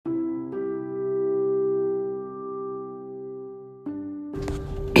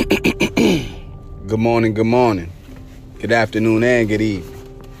Good morning, good afternoon, and good evening.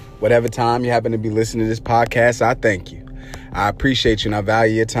 Whatever time you happen to be listening to this podcast, I thank you. I appreciate you and I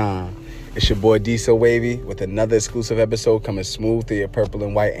value your time. It's your boy D So Wavy with another exclusive episode coming smooth through your purple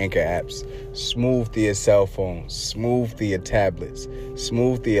and white Anchor apps, smooth through your cell phones, smooth through your tablets,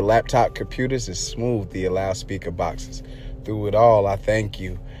 smooth through your laptop computers, and smooth through your loudspeaker boxes. Through it all, I thank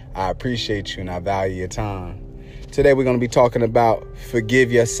you. I appreciate you and I value your time. Today we're going to be talking about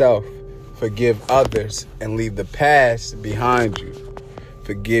forgive yourself, forgive others, and leave the past behind you.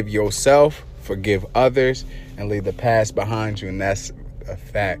 Forgive yourself, forgive others, and leave the past behind you, and that's a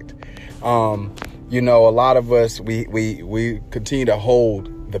fact. A lot of us, we continue to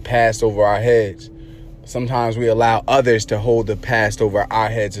hold the past over our heads. Sometimes we allow others to hold the past over our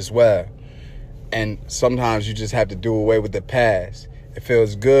heads as well. And sometimes you just have to do away with the past. It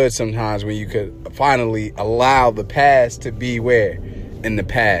feels good sometimes when you could finally allow the past to be where? In the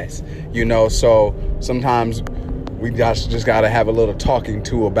past. So sometimes we just got to have a little talking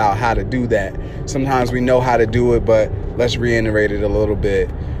to about how to do that. Sometimes we know how to do it, but let's reiterate it a little bit.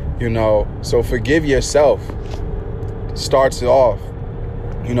 So forgive yourself. Starts it off.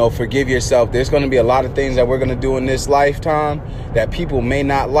 Forgive yourself. There's going to be a lot of things that we're going to do in this lifetime that people may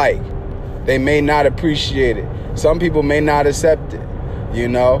not like. They may not appreciate it. Some people may not accept it,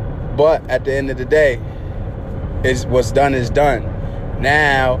 but at the end of the day, what's done is done.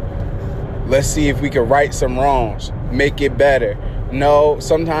 Now, let's see if we can right some wrongs, make it better. No,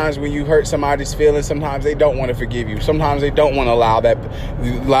 sometimes when you hurt somebody's feelings, sometimes they don't want to forgive you. Sometimes they don't want to allow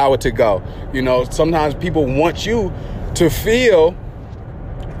it to go. Sometimes people want you to feel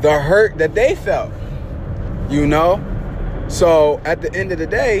the hurt that they felt, So at the end of the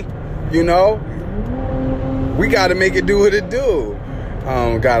day, we got to make it do what it do.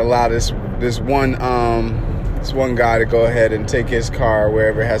 Got to allow this one guy to go ahead and take his car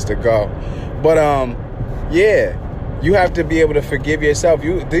wherever it has to go. But you have to be able to forgive yourself.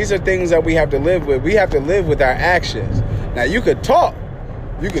 These are things that we have to live with. We have to live with our actions. Now you could talk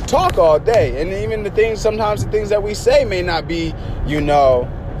all day, and even sometimes the things that we say may not be,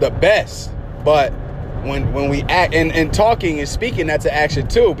 the best. But when we act, and talking and speaking, that's an action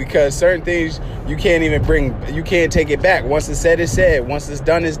too, because certain things you can't take it back. Once it's said, it's said. Once it's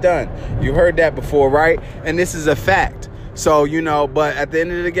done, it's done. You heard that before, right? And this is a fact. So, but at the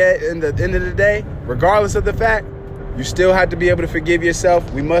end of the day, regardless of the fact, you still have to be able to forgive yourself.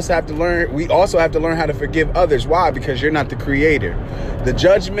 We also have to learn how to forgive others. Why? Because you're not the creator. The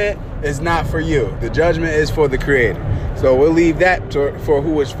judgment is not for you. The judgment is for the creator. So we'll leave that for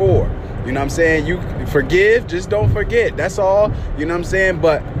who it's for. You know what I'm saying? You forgive, just don't forget. That's all. You know what I'm saying?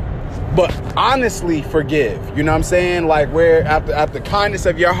 But honestly forgive. You know what I'm saying? Like where at the kindness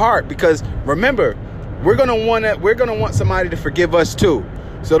of your heart. Because remember, we're gonna want somebody to forgive us too.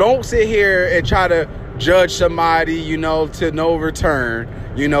 So don't sit here and try to judge somebody, to no return.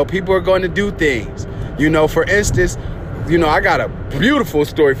 People are going to do things. For instance, I got a beautiful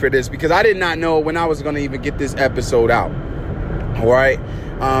story for this because I did not know when I was going to even get this episode out. All right.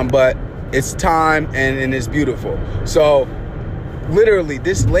 But it's time and it's beautiful. So literally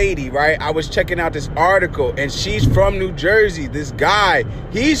this lady, right? I was checking out this article and she's from New Jersey. This guy,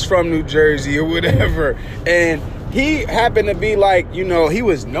 he's from New Jersey or whatever. And he happened to be like, he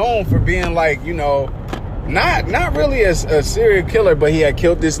was known for being like, not really a serial killer, but he had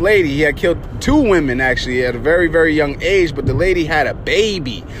killed this lady. He had killed two women actually at a very, very young age, but the lady had a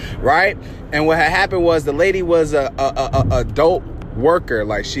baby, right? And what had happened was the lady was a adult worker,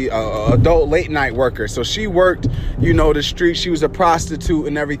 like adult late night worker. So she worked, the street. She was a prostitute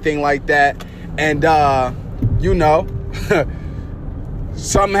and everything like that. And,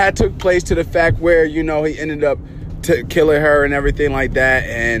 something had took place to the fact where, he ended up killing her and everything like that.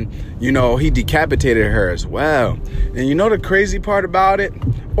 And, he decapitated her as well. And the crazy part about it,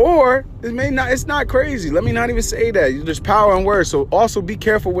 or it's not crazy. Let me not even say that. There's power in words. So also be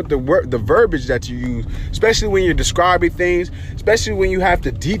careful with the verbiage that you use, especially when you're describing things, especially when you have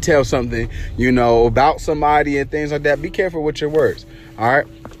to detail something, about somebody and things like that. Be careful with your words. All right.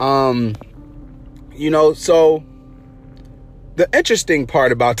 So the interesting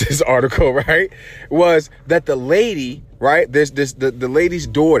part about this article, right, was that the lady, right, the lady's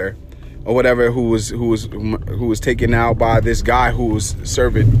daughter or whatever, who was taken out by this guy who was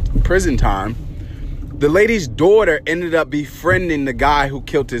serving prison time. The lady's daughter ended up befriending the guy who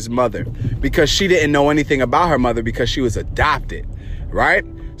killed his mother because she didn't know anything about her mother because she was adopted, right?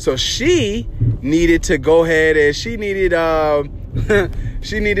 So she needed to go ahead and she needed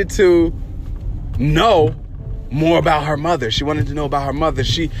to know more about her mother. She wanted to know about her mother.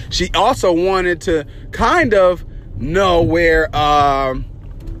 She also wanted to kind of know where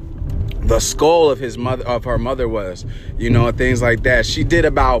the skull of her mother was, and things like that. She did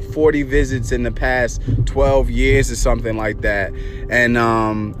about 40 visits in the past 12 years or something like that. And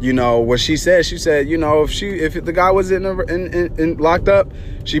what she said, if the guy was in locked up,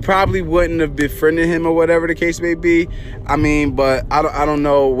 she probably wouldn't have befriended him or whatever the case may be. I mean, but I don't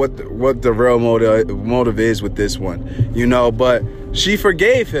know what the real motive is with this one, but she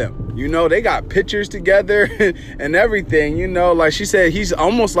forgave him. They got pictures together and everything, like she said, he's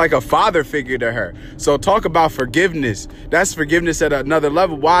almost like a father figure to her. So talk about forgiveness. That's forgiveness at another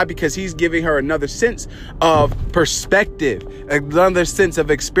level. Why? Because he's giving her another sense of perspective, another sense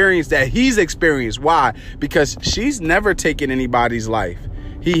of experience that he's experienced. Why? Because she's never taken anybody's life.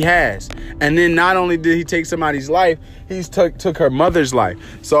 He has. And then not only did he take somebody's life, he's took her mother's life.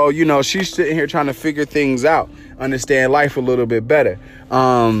 So, she's sitting here trying to figure things out, understand life a little bit better.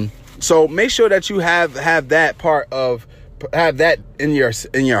 So make sure that you have that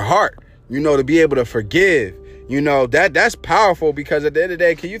in your heart, to be able to forgive. That's powerful, because at the end of the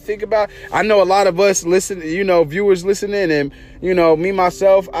day, can you think about, I know a lot of us listen, viewers listening, and, me,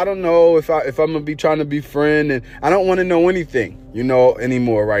 myself, I don't know if I'm going to be trying to be friend, and I don't want to know anything,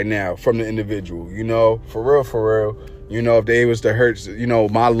 anymore right now from the individual, for real. If they was to hurt,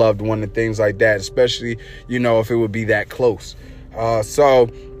 my loved one and things like that, especially, if it would be that close.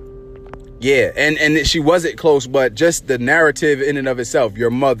 Yeah, and she wasn't close, but just the narrative in and of itself,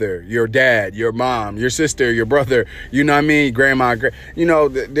 your mother, your dad, your mom, your sister, your brother, grandma,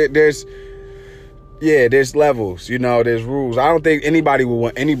 there's levels, there's rules. I don't think anybody would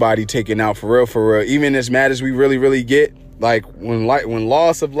want anybody taken out for real, even as mad as we really, really get. Like when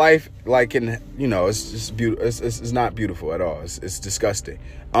loss of life, it's just beautiful. It's not beautiful at all. It's disgusting.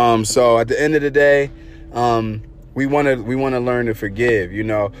 So at the end of the day, we want to learn to forgive,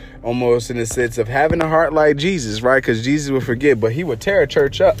 almost in the sense of having a heart like Jesus, right? Because Jesus would forgive, but he would tear a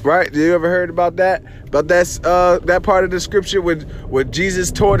church up, right? You ever heard about that? But that's that part of the scripture where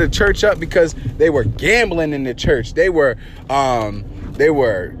Jesus tore the church up because they were gambling in the church. They were gambling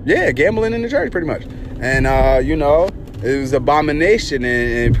in the church pretty much, and it was abomination,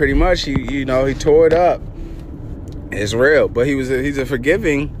 and pretty much he tore it up. It's real, but he's a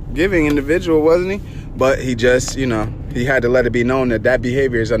giving individual, wasn't he? But he just, he had to let it be known that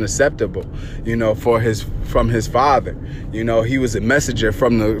behavior is unacceptable, from his father. He was a messenger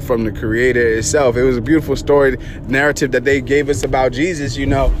from the creator itself. It was a beautiful story, narrative that they gave us about Jesus,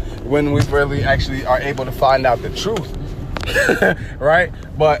 when we really actually are able to find out the truth. Right?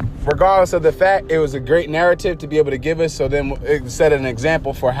 But regardless of the fact, it was a great narrative to be able to give us. So then it set an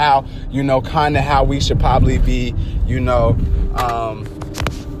example for how, kind of how we should probably be,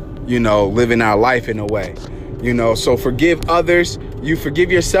 living our life in a way, so forgive others. You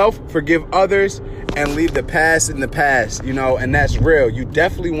forgive yourself, forgive others, and leave the past in the past, and that's real. You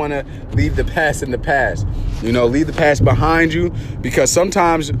definitely want to leave the past in the past, leave the past behind you, because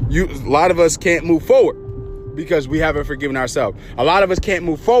sometimes a lot of us can't move forward because we haven't forgiven ourselves. A lot of us can't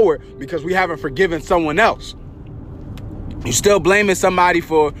move forward because we haven't forgiven someone else. You're still blaming somebody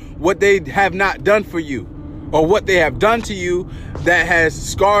for what they have not done for you, or what they have done to you that has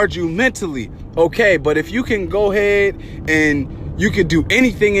scarred you mentally. Okay, but if you can go ahead and you could do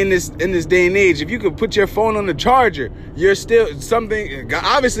anything in this day and age, if you could put your phone on the charger, you're still something.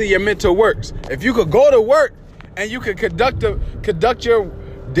 Obviously, your mental works. If you could go to work and you could conduct your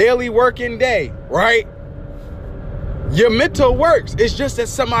daily working day, right? Your mental works. It's just that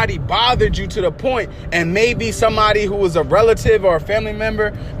somebody bothered you to the point, and maybe somebody who was a relative or a family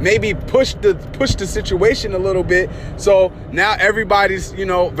member maybe pushed the situation a little bit. So now everybody's,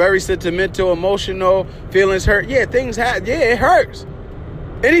 very sentimental, emotional, feelings hurt. Yeah, it hurts.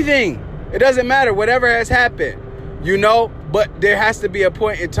 Anything. It doesn't matter. Whatever has happened, but there has to be a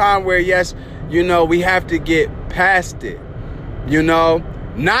point in time where, yes, we have to get past it,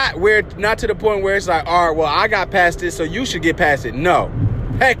 Not to the point where it's like, all right, well, I got past it, so you should get past it. No,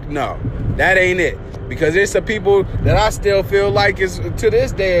 heck no, that ain't it. Because there's some people that I still feel like is to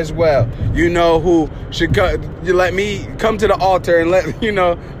this day as well, who should let me come to the altar and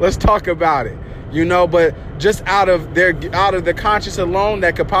let's talk about it, but just out of the conscience alone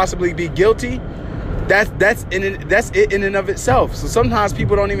that could possibly be guilty. That's it in and of itself. So sometimes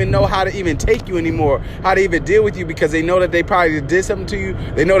people don't even know how to even take you anymore, how to even deal with you, because they know that they probably did something to you.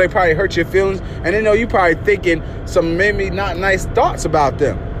 They know they probably hurt your feelings, and they know you probably thinking some maybe not nice thoughts about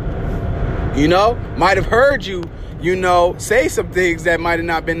them. Might have heard you, say some things that might have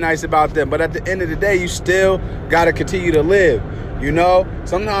not been nice about them. But at the end of the day, you still got to continue to live.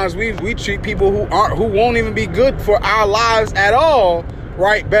 Sometimes we treat people who won't even be good for our lives at all,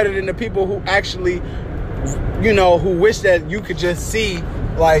 right, better than the people who actually, who wish that you could just see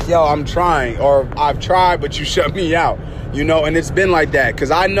like, yo, I'm trying, or I've tried, but you shut me out, you know, and it's been like that,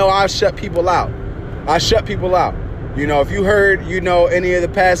 because I know I shut people out. You know, if you heard, you know, any of the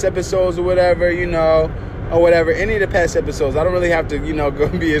past episodes or whatever, you know, any of the past episodes, I don't really have to, you know, go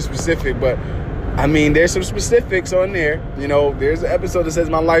be as specific, but I mean, there's some specifics on there. You know, there's an episode that says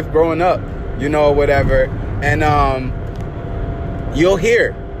my life growing up, you know, or whatever, and you'll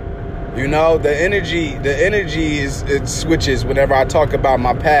hear, you know, the energy it switches whenever I talk about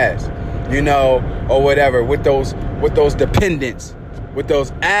my past, you know, or whatever, with those dependents, with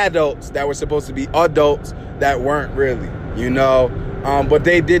those adults that were supposed to be adults that weren't really, you know, but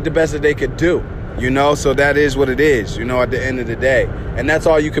they did the best that they could do, you know, so that is what it is, you know, at the end of the day. And that's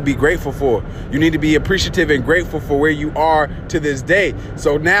all you could be grateful for. You need to be appreciative and grateful for where you are to this day.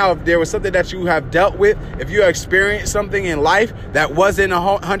 So now, if there was something that you have dealt with, if you experienced something in life that wasn't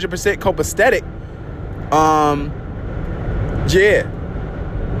 100% copacetic,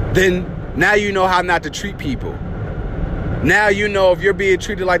 then now you know how not to treat people. Now you know if you're being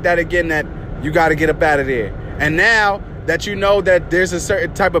treated like that again, that you got to get up out of there. And now that you know that there's a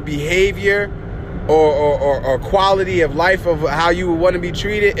certain type of behavior or quality of life of how you would want to be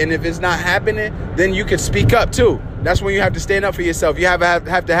treated, and if it's not happening, then you can speak up too. That's when you have to stand up for yourself. You have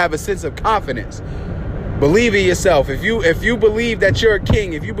to have a sense of confidence. Believe in yourself. If you believe that you're a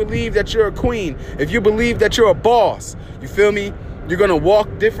king, if you believe that you're a queen, if you believe that you're a boss, you feel me? You're going to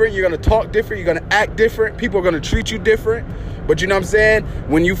walk different. You're going to talk different. You're going to act different. People are going to treat you different. But you know what I'm saying?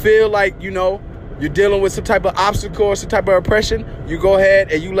 When you feel like, you know, you're dealing with some type of obstacle or some type of oppression, you go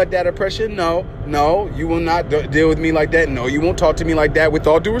ahead and you let that oppression know, no, you will not deal with me like that. No, you won't talk to me like that, with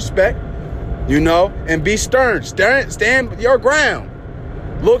all due respect, you know, and be stern. Stand your ground.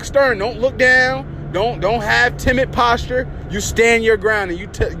 Look stern. Don't look down. Don't have timid posture. You stand your ground and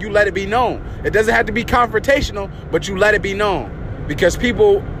you let it be known. It doesn't have to be confrontational, but you let it be known, because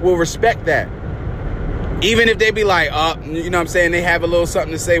people will respect that. Even if they be like, you know what I'm saying, they have a little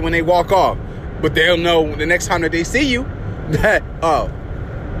something to say when they walk off, but they'll know the next time that they see you that, oh,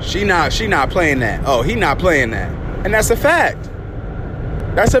 she not playing that. Oh, he not playing that. And that's a fact.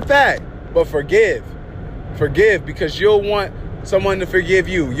 That's a fact. But forgive, because you'll want someone to forgive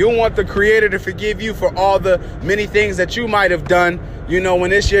you. You'll want the Creator to forgive you for all the many things that you might have done, you know,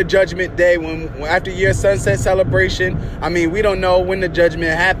 when it's your judgment day, when after your sunset celebration. I mean, we don't know when the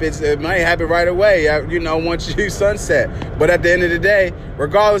judgment happens. It might happen right away, you know, once you sunset. But at the end of the day,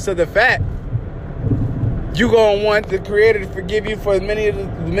 regardless of the fact, you're going to want the Creator to forgive you for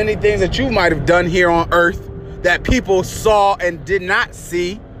many things that you might have done here on earth that people saw and did not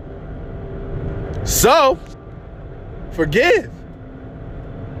see. So, forgive.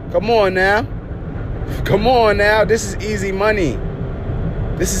 Come on now. This is easy money.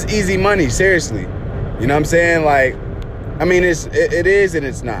 Seriously. You know what I'm saying? Like, I mean, it is and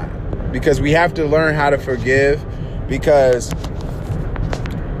it's not. Because we have to learn how to forgive. Because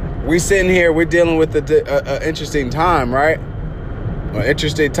we sitting here, we're dealing with an interesting time, right? An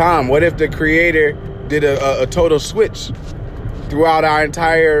interesting time. What if the Creator did a total switch throughout our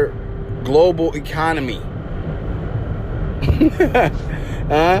entire global economy?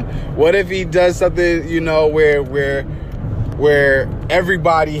 What if he does something, you know, where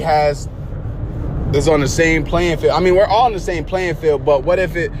everybody is on the same playing field? I mean, we're all on the same playing field, but what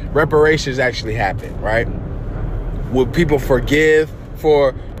if reparations actually happen, right? Would people forgive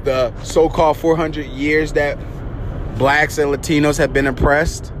for the so-called 400 years that blacks and Latinos have been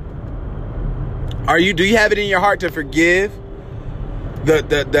oppressed? Do you have it in your heart to forgive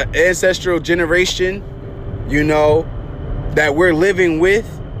the ancestral generation, you know, that we're living with,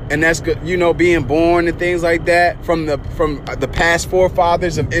 and that's, you know, being born and things like that from the past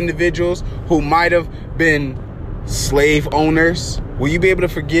forefathers of individuals who might have been slave owners? Will you be able to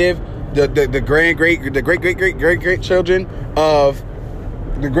forgive the great children of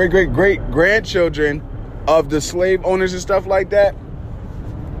the great grandchildren of the slave owners and stuff like that?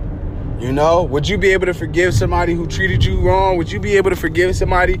 You know, would you be able to forgive somebody who treated you wrong? Would you be able to forgive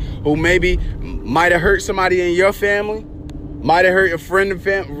somebody who maybe might have hurt somebody in your family? Might have hurt a friend of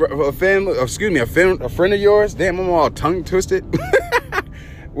yours? Damn, I'm all tongue twisted.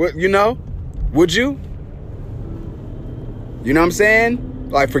 You know, would you? You know what I'm saying?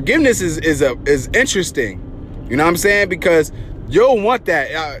 Like, forgiveness is interesting. You know what I'm saying? Because you'll want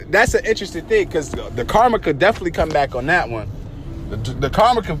that. That's an interesting thing, because the karma could definitely come back on that one. The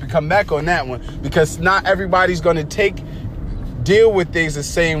karma could come back on that one, because not everybody's going to deal with things the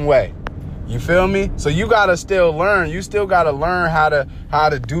same way. You feel me? So you gotta still learn. You still gotta learn how to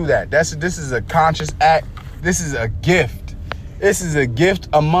do that. This is a conscious act. This is a gift. This is a gift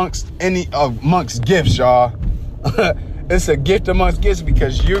amongst gifts, y'all. It's a gift amongst gifts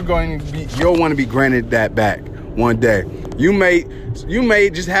because you'll want to be granted that back one day. You may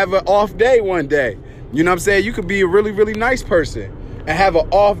just have an off day one day. You know what I'm saying? You could be a really, really nice person and have an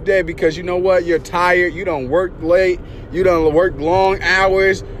off day because you know what? You're tired. You don't work late. You don't work long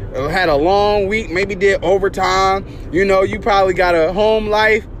hours. Had a long week. Maybe did overtime. You know, you probably got a home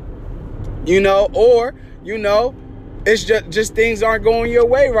life. You know, or you know, it's just things aren't going your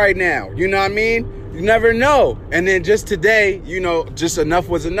way right now. You know what I mean? You never know. And then just today, you know, just enough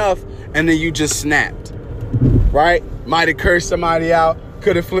was enough. And then you just snapped. Right? Might have cursed somebody out.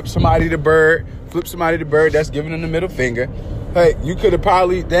 Could have flipped somebody the bird. That's giving them the middle finger. Hey, you could have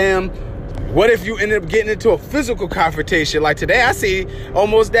probably, what if you ended up getting into a physical confrontation? Like today, I see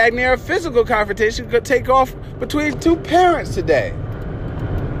almost dang near a physical confrontation could take off between two parents today.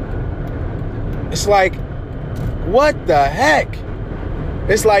 It's like, what the heck?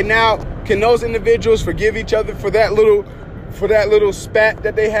 It's like now, can those individuals forgive each other for that little spat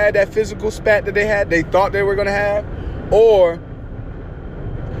that they had, that physical spat that they thought they were going to have? Or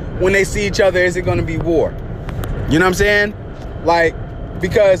when they see each other, is it going to be war? You know what I'm saying? Like,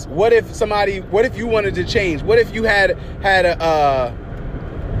 because what if you wanted to change? What if you had a,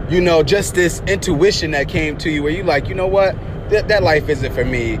 you know, just this intuition that came to you where you like, you know what? That life isn't for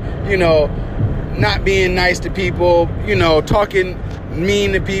me. You know, not being nice to people, you know, talking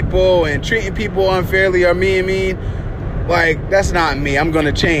mean to people and treating people unfairly or mean. Like, that's not me. I'm going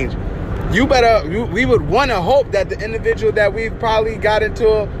to change. We would want to hope that the individual that we've probably got into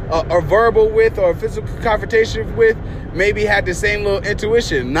a verbal with or a physical confrontation with maybe had the same little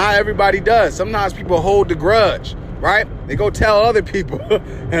intuition. Not everybody does. Sometimes people hold the grudge, right? They go tell other people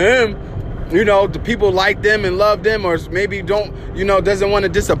and you know, the people like them and love them, or maybe don't, you know, doesn't want to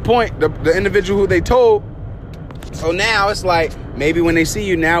disappoint the individual who they told. So now it's like, maybe when they see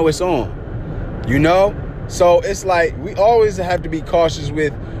you now, it's on, you know? So it's like, we always have to be cautious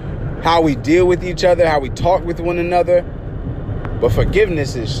with how we deal with each other, how we talk with one another. But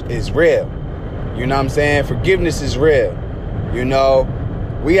forgiveness is real. You know what I'm saying? Forgiveness is real. You know,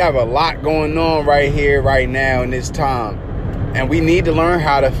 we have a lot going on right here, right now in this time. And we need to learn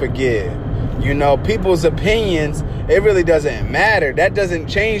how to forgive. You know, people's opinions, it really doesn't matter. That doesn't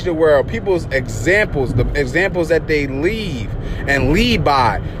change the world. People's examples, the examples that they leave and lead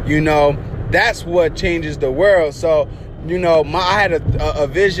by, you know, that's what changes the world. So, you know, I had a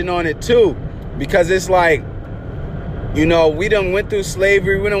vision on it too, because it's like, you know, we done went through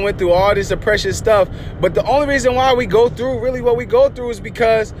slavery. We done went through all this oppression stuff. But the only reason why we go through really what we go through is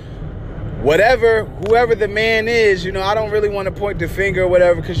because whoever the man is, you know, I don't really want to point the finger or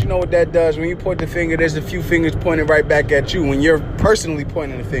whatever, because you know what that does. When you point the finger, there's a few fingers pointing right back at you when you're personally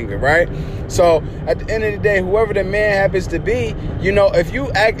pointing the finger, right? So at the end of the day, whoever the man happens to be, you know, if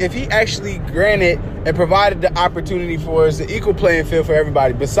he actually granted and provided the opportunity for us, the equal playing field for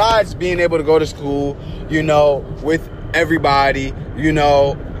everybody, besides being able to go to school, you know, with everybody, you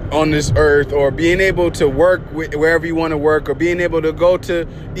know, on this earth, or being able to work wherever you want to work, or being able to go to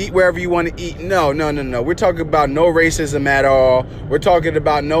eat wherever you want to eat. No. We're talking about no racism at all. We're talking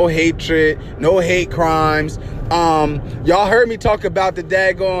about no hatred, no hate crimes. Y'all heard me talk about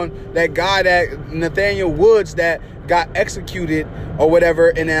that guy, that Nathaniel Woods, that got executed or whatever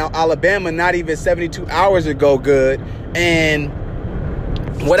in Alabama not even 72 hours ago. Good. And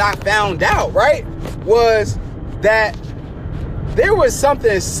what I found out, right, was that there was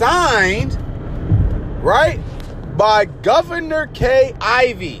something signed, right, by Governor Kay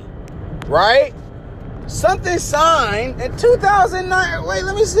Ivey, right? Something signed in 2009. Wait,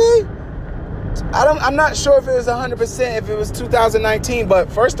 let me see. I'm not sure if it was 100%, if it was 2019. But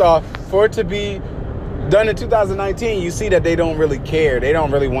first off, for it to be done in 2019, you see that they don't really care. They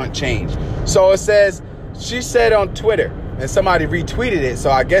don't really want change. So it says, she said on Twitter, and somebody retweeted it. So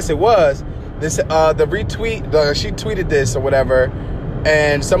I guess it was. This she tweeted this or whatever,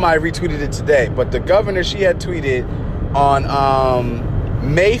 and somebody retweeted it today. But the governor, she had tweeted on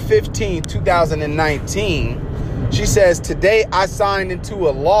May 15, 2019. She says, "Today I signed into a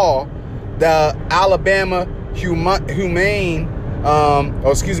law the Alabama Human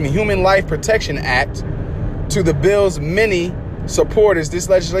Life Protection Act. To the bill's many supporters, this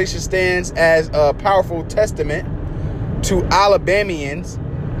legislation stands as a powerful testament to Alabamians'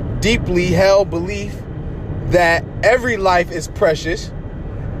 deeply held belief that every life is precious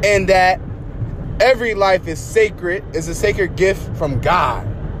and that every life is sacred, is a sacred gift from God."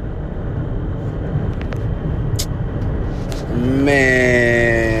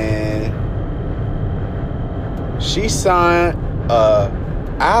 Man, she signed a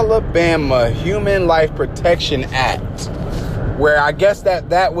Alabama Human Life Protection Act, where I guess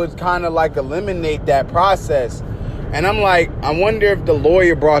that would kind of like eliminate that process. And I'm like, I wonder if the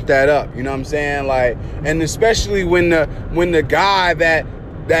lawyer brought that up. You know what I'm saying? Like, and especially when the guy that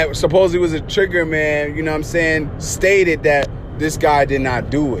supposedly was a trigger man, you know what I'm saying, stated that this guy did not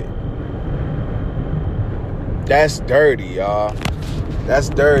do it. That's dirty, y'all. That's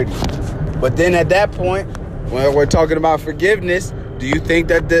dirty. But then at that point, when we're talking about forgiveness, do you think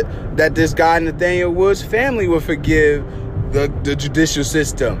that this guy Nathaniel Woods' family would forgive the judicial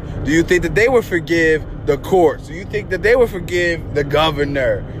system? Do you think that they would forgive the courts? Do you think that they would forgive the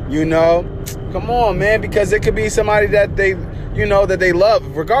governor? You know, come on, man, because it could be somebody that they, you know, that they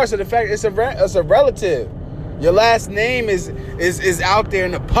love, regardless of the fact it's a relative. Your last name is out there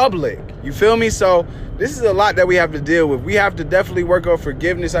in the public. You feel me? So this is a lot that we have to deal with. We have to definitely work on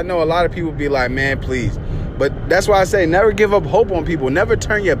forgiveness. I know a lot of people be like, man, please. But that's why I say never give up hope on people. Never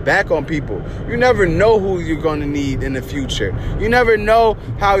turn your back on people. You never know who you're going to need in the future. You never know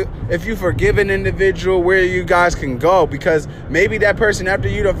how, if you forgive an individual, where you guys can go. Because maybe that person, after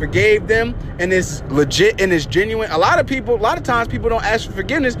you done forgave them and it's legit and it's genuine. A lot of times people don't ask for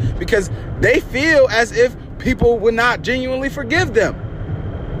forgiveness because they feel as if people would not genuinely forgive them.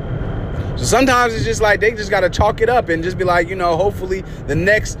 So sometimes it's just like they just got to chalk it up and just be like, you know, hopefully the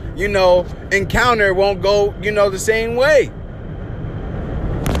next, you know, encounter won't go, you know, the same way.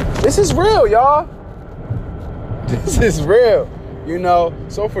 This is real, y'all. This is real, you know.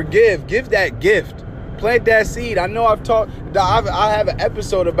 So forgive. Give that gift. Plant that seed. I know I have an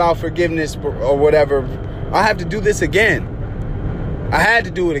episode about forgiveness or whatever. I have to do this again. I had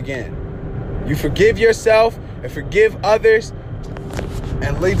to do it again. You forgive yourself and forgive others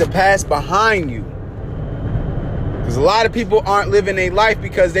and leave the past behind you. Because a lot of people aren't living their life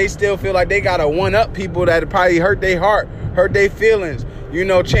because they still feel like they got to one-up people that probably hurt their heart, hurt their feelings, you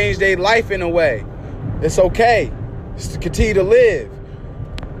know, change their life in a way. It's okay. Just to continue to live.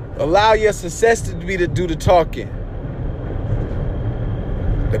 Allow your success to be to do the talking.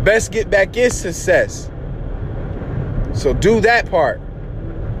 The best get back is success. So do that part.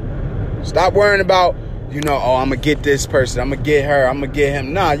 Stop worrying about, you know, oh, I'm going to get this person. I'm going to get her. I'm going to get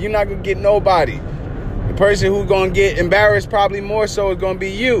him. Nah, you're not going to get nobody. The person who's going to get embarrassed probably more so is going to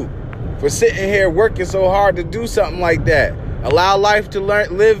be you for sitting here working so hard to do something like that. Allow life to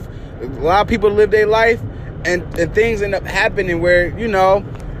allow people to live their life and things end up happening where, you know,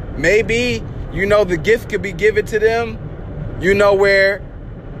 maybe, you know, the gift could be given to them, you know, where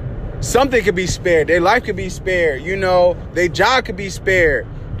something could be spared. Their life could be spared. You know, their job could be spared.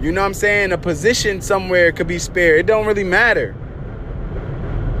 You know what I'm saying? A position somewhere could be spared. It don't really matter.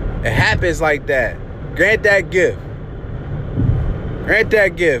 It happens like that. Grant that gift. Grant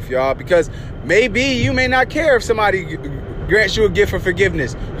that gift, y'all. Because maybe you may not care if somebody grants you a gift for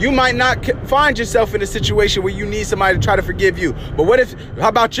forgiveness. You might not find yourself in a situation where you need somebody to try to forgive you. But how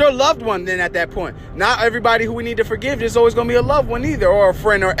about your loved one then at that point? Not everybody who we need to forgive is always going to be a loved one either. Or a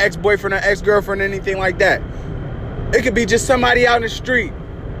friend or ex-boyfriend or ex-girlfriend or anything like that. It could be just somebody out in the street.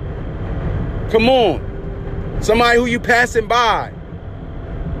 Come on. Somebody who you passing by.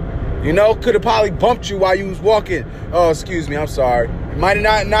 You know, could have probably bumped you while you was walking. Oh, excuse me, I'm sorry. Might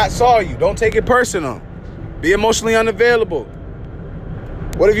have not saw you. Don't take it personal. Be emotionally unavailable.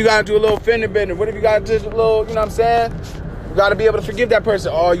 What if you got to do a little fender bender? What if you got to just a little, you know what I'm saying? You got to be able to forgive that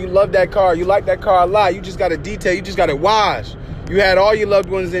person. Oh, you love that car. You like that car a lot. You just got to detail. You just got to wash. You had all your loved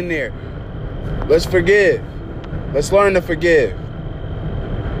ones in there. Let's forgive. Let's learn to forgive.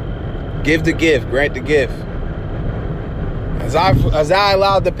 Give the gift. Grant the gift. As I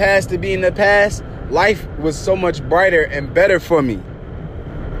allowed the past to be in the past, life was so much brighter and better for me.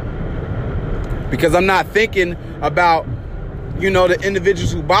 Because I'm not thinking about, you know, the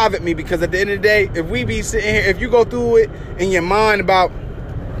individuals who bothered me. Because at the end of the day, if we be sitting here, if you go through it in your mind about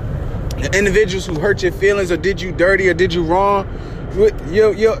the individuals who hurt your feelings or did you dirty or did you wrong,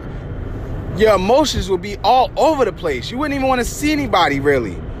 your emotions will be all over the place. You wouldn't even want to see anybody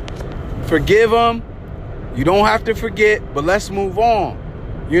really. Forgive them. You don't have to forget, but let's move on.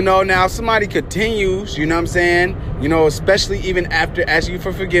 You know, now somebody continues, you know what I'm saying? You know, especially even after asking you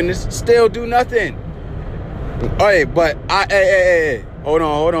for forgiveness, still do nothing. Hey, but hey. Hold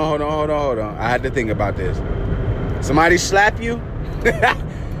on. I had to think about this. Somebody slap you?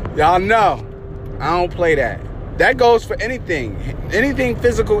 Y'all know, I don't play that. That goes for anything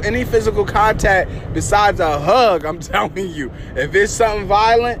physical, any physical contact besides a hug. I'm telling you, if it's something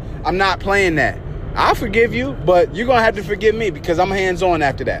violent, I'm not playing that. I'll forgive you, but you're going to have to forgive me because I'm hands-on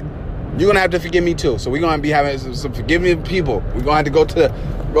after that. You're going to have to forgive me too. So we're going to be having some forgiving people. We're going to have to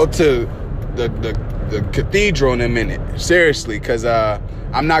go to the cathedral in a minute. Seriously, because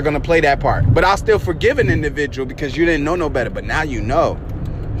I'm not going to play that part. But I'll still forgive an individual because you didn't know no better. But now you know.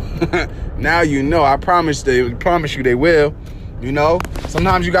 Now you know. I promise you they will. You know,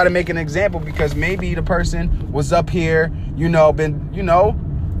 sometimes you got to make an example, because maybe the person was up here,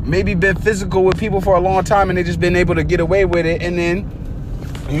 maybe been physical with people for a long time, and they just been able to get away with it. And then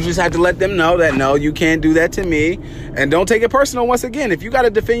you just have to let them know that, no, you can't do that to me. And don't take it personal. Once again, if you got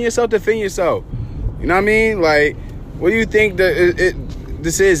to defend yourself, defend yourself. You know what I mean? Like, what do you think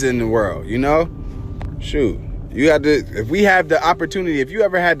this is in the world, you know? Shoot. You have to, if we have the opportunity, if you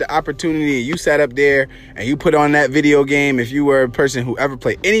ever had the opportunity, you sat up there and you put on that video game, if you were a person who ever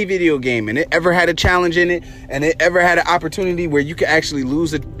played any video game and it ever had a challenge in it, and it ever had an opportunity where you could actually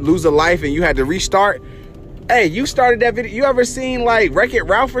lose a life and you had to restart, hey, you started that video. You ever seen like Wreck-It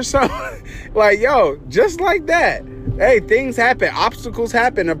Ralph or something? Like, yo, just like that. Hey, things happen, obstacles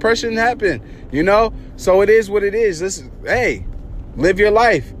happen, oppression happen, you know? So it is what it is. Hey, live your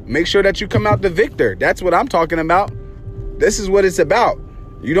life. Make sure that you come out the victor. That's what I'm talking about. This is what it's about.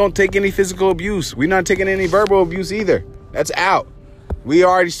 You don't take any physical abuse. We're not taking any verbal abuse either. That's out. We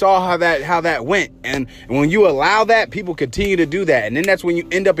already saw how that went. And when you allow that, people continue to do that. And then that's when you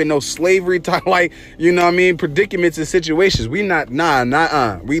end up in those slavery type, like, you know what I mean, predicaments and situations. We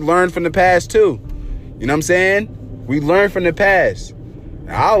We learn from the past too. You know what I'm saying? We learn from the past.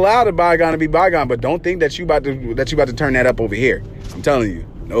 I'll allow the bygone to be bygone, but don't think that you about to turn that up over here. I'm telling you.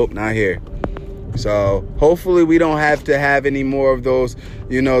 Nope, not here. So hopefully we don't have to have any more of those,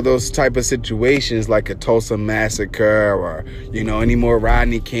 those type of situations like a Tulsa massacre, or, any more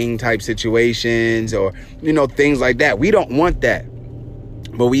Rodney King type situations, or, things like that. We don't want that.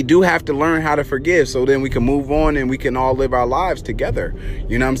 But we do have to learn how to forgive, so then we can move on and we can all live our lives together.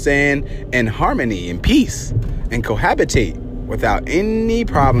 You know what I'm saying? In harmony, in peace, and cohabitate without any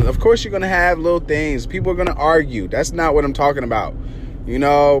problem. Of course, you're going to have little things. People are going to argue. That's not what I'm talking about.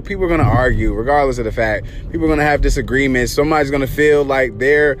 People are going to argue regardless of the fact. People are going to have disagreements. Somebody's going to feel like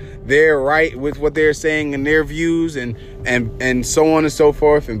they're right with what they're saying and their views, and so on and so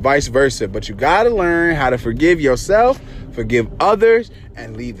forth, and vice versa. But you got to learn how to forgive yourself, forgive others,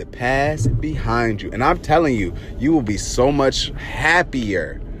 and leave the past behind you. And I'm telling you, you will be so much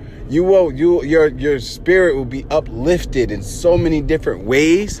happier. Your spirit will be uplifted in so many different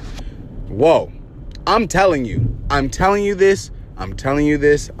ways. Whoa. I'm telling you this. I'm telling you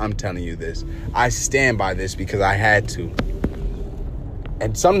this. I stand by this because I had to.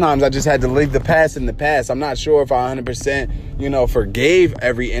 And sometimes I just had to leave the past in the past. I'm not sure if I 100%, forgave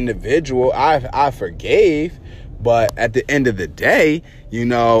every individual. I forgave, but at the end of the day,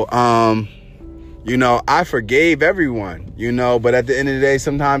 I forgave everyone, but at the end of the day,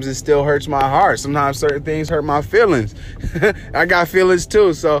 sometimes it still hurts my heart. Sometimes certain things hurt my feelings. I got feelings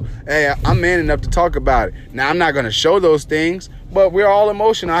too. So, hey, I'm man enough to talk about it. Now, I'm not going to show those things, but we're all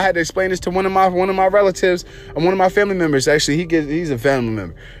emotional. I had to explain this to one of my relatives and one of my family members. Actually, he's a family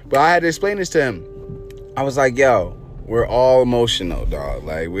member, but I had to explain this to him. I was like, yo, we're all emotional, dog.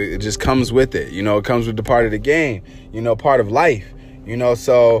 Like, it just comes with it. It comes with the part of the game, part of life,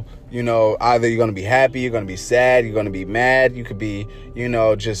 so, either you're going to be happy, you're going to be sad, you're going to be mad, you could be,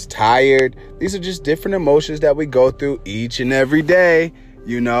 just tired. These are just different emotions that we go through each and every day,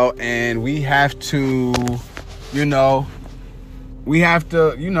 and we have to, you have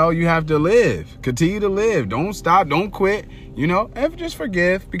to live, continue to live. Don't stop, don't quit, and just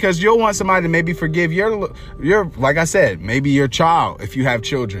forgive, because you'll want somebody to maybe forgive your, like I said, maybe your child, if you have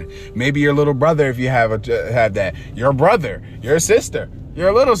children, maybe your little brother, if you have that, your brother, your sister,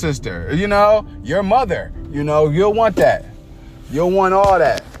 your little sister, your mother, you'll want that. You'll want all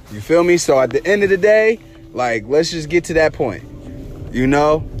that. You feel me? So at the end of the day, like, let's just get to that point, and,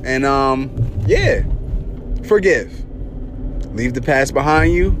 yeah, forgive. Leave the past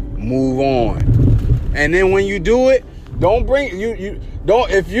behind you, move on. And then when you do it,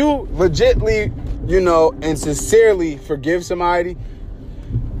 if you legitly, and sincerely forgive somebody,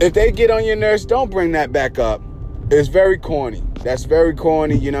 if they get on your nerves, don't bring that back up. It's very corny. That's very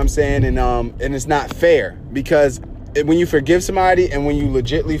corny, you know what I'm saying? And it's not fair, because when you forgive somebody, and when you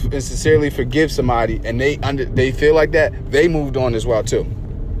legitly and sincerely forgive somebody, and they feel like that, they moved on as well too.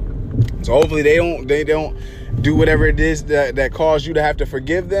 So hopefully they don't do whatever it is that caused you to have to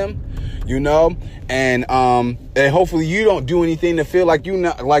forgive them, and hopefully you don't do anything to feel like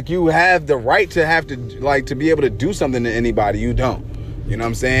you have the right to have to be able to do something to anybody. You don't. You know what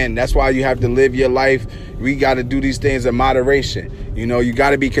I'm saying? That's why you have to live your life. We got to do these things in moderation. You got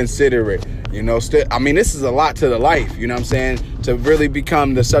to be considerate. This is a lot to the life. You know what I'm saying? To really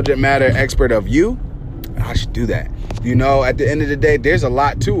become the subject matter expert of you, I should do that. At the end of the day, there's a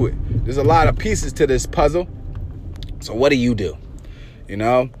lot to it. There's a lot of pieces to this puzzle. So what do?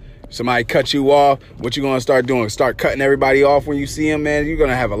 Somebody cut you off, what you gonna start doing? Start cutting everybody off when you see them, man. You're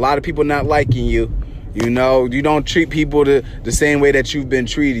gonna have a lot of people not liking you. You know, you don't treat people the same way that you've been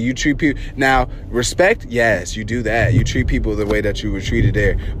treated. You treat people, now, respect, yes, you do that. You treat people the way that you were treated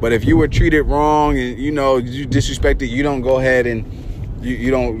there. But if you were treated wrong and, you know, you disrespected, you don't go ahead and you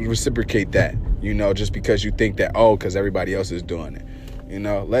don't reciprocate that, you know, just because you think that, oh, because everybody else is doing it. You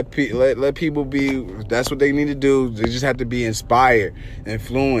know, let people be, that's what they need to do. They just have to be inspired,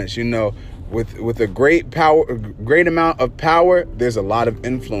 influenced, you know. With a great amount of power, there's a lot of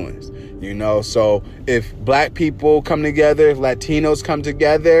influence, you know. So if black people come together, if Latinos come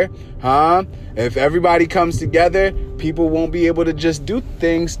together, if everybody comes together, people won't be able to just do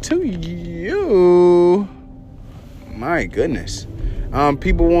things to you. My goodness.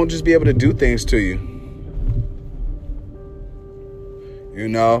 People won't just be able to do things to you. You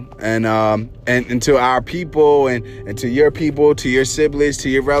know, and to our people and to your people, to your siblings, to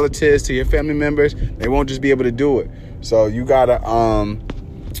your relatives, to your family members, they won't just be able to do it. So you gotta,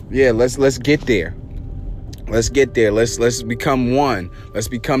 let's get there. Let's get there. Let's become one. Let's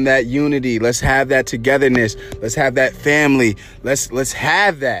become that unity. Let's have that togetherness. Let's have that family. Let's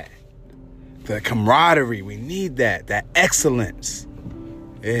have that. The camaraderie. We need that excellence.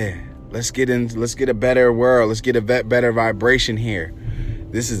 Yeah. Let's get a better world. Let's get a better vibration here.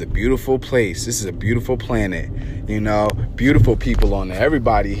 This is a beautiful place. This is a beautiful planet. You know, beautiful people on there.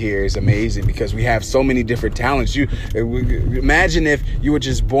 Everybody here is amazing because we have so many different talents. You imagine if you were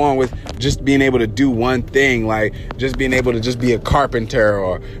just born with just being able to do one thing, like just being able to just be a carpenter,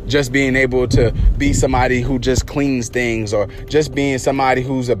 or just being able to be somebody who just cleans things, or just being somebody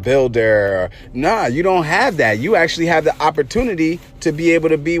who's a builder. Nah, you don't have that. You actually have the opportunity to be able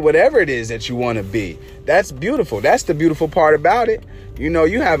to be whatever it is that you want to be. That's beautiful. That's the beautiful part about it. You know,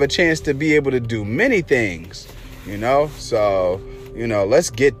 you have a chance to be able to do many things, you know? So, you know, let's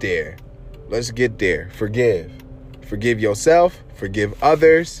get there. Let's get there. Forgive. Forgive yourself, forgive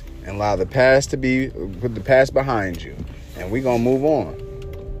others, and allow the past to put the past behind you. And we're going to move on.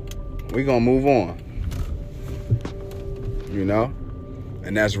 We're going to move on. You know?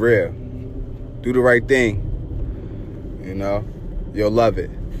 And that's real. Do the right thing. You know? You'll love it.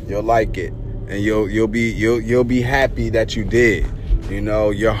 You'll like it. And you'll be happy that you did. You know,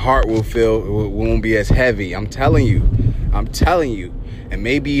 your heart won't be as heavy. I'm telling you. And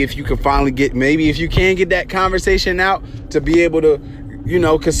maybe if you can get that conversation out to be able to, you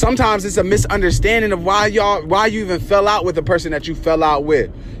know, because sometimes it's a misunderstanding of why you even fell out with the person that you fell out with.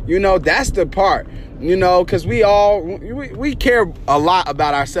 You know, that's the part. You know, because we care a lot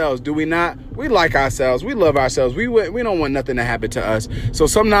about ourselves, do we not? We like ourselves. We love ourselves. We don't want nothing to happen to us. So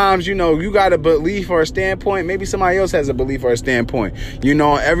sometimes, you know, you got a belief or a standpoint. Maybe somebody else has a belief or a standpoint. You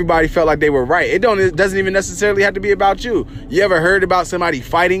know, everybody felt like they were right. It doesn't even necessarily have to be about you. You ever heard about somebody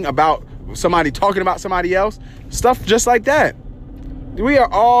fighting about somebody talking about somebody else? Stuff just like that.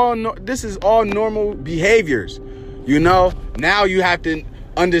 This is all normal behaviors. You know, now you have to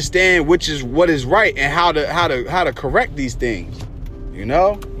understand what is right and how to correct these things, you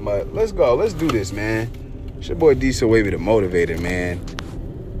know. But let's go. Let's do this, man. It's your boy D So Wavy, the motivator, man.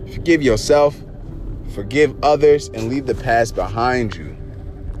 Forgive yourself, forgive others, and leave the past behind you.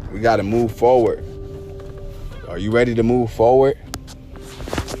 We got to move forward. Are you ready to move forward?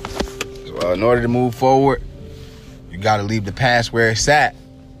 Well, in order to move forward, you got to leave the past where it's at.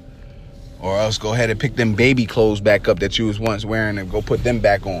 Or else go ahead and pick them baby clothes back up that you was once wearing and go put them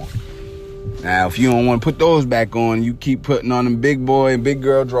back on. Now, if you don't want to put those back on, you keep putting on them big boy and big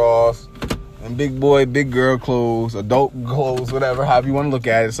girl drawers and big boy, big girl clothes, adult clothes, whatever, however you want to look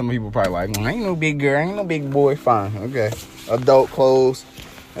at it. Some people probably like, I ain't no big girl, I ain't no big boy. Fine, okay. Adult clothes,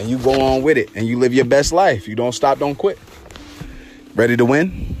 and you go on with it, and you live your best life. You don't stop, don't quit. Ready to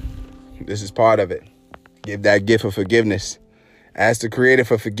win? This is part of it. Give that gift of forgiveness. Ask the Creator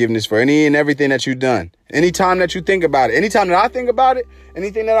for forgiveness for any and everything that you've done. Anytime that you think about it, anytime that I think about it,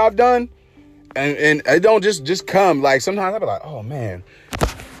 anything that I've done, and it don't just come. Like sometimes I'll be like, oh man,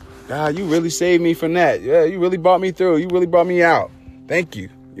 God, you really saved me from that. Yeah, you really brought me through. You really brought me out. Thank you.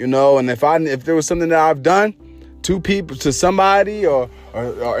 You know, and if there was something that I've done to people, to somebody or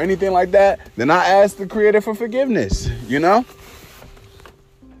anything like that, then I ask the Creator for forgiveness, you know?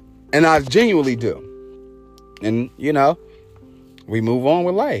 And I genuinely do. And, you know, we move on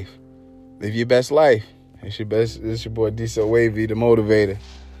with life. Live your best life. It's your boy D So Wavy, the motivator.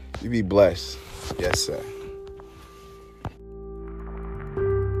 You be blessed. Yes, sir.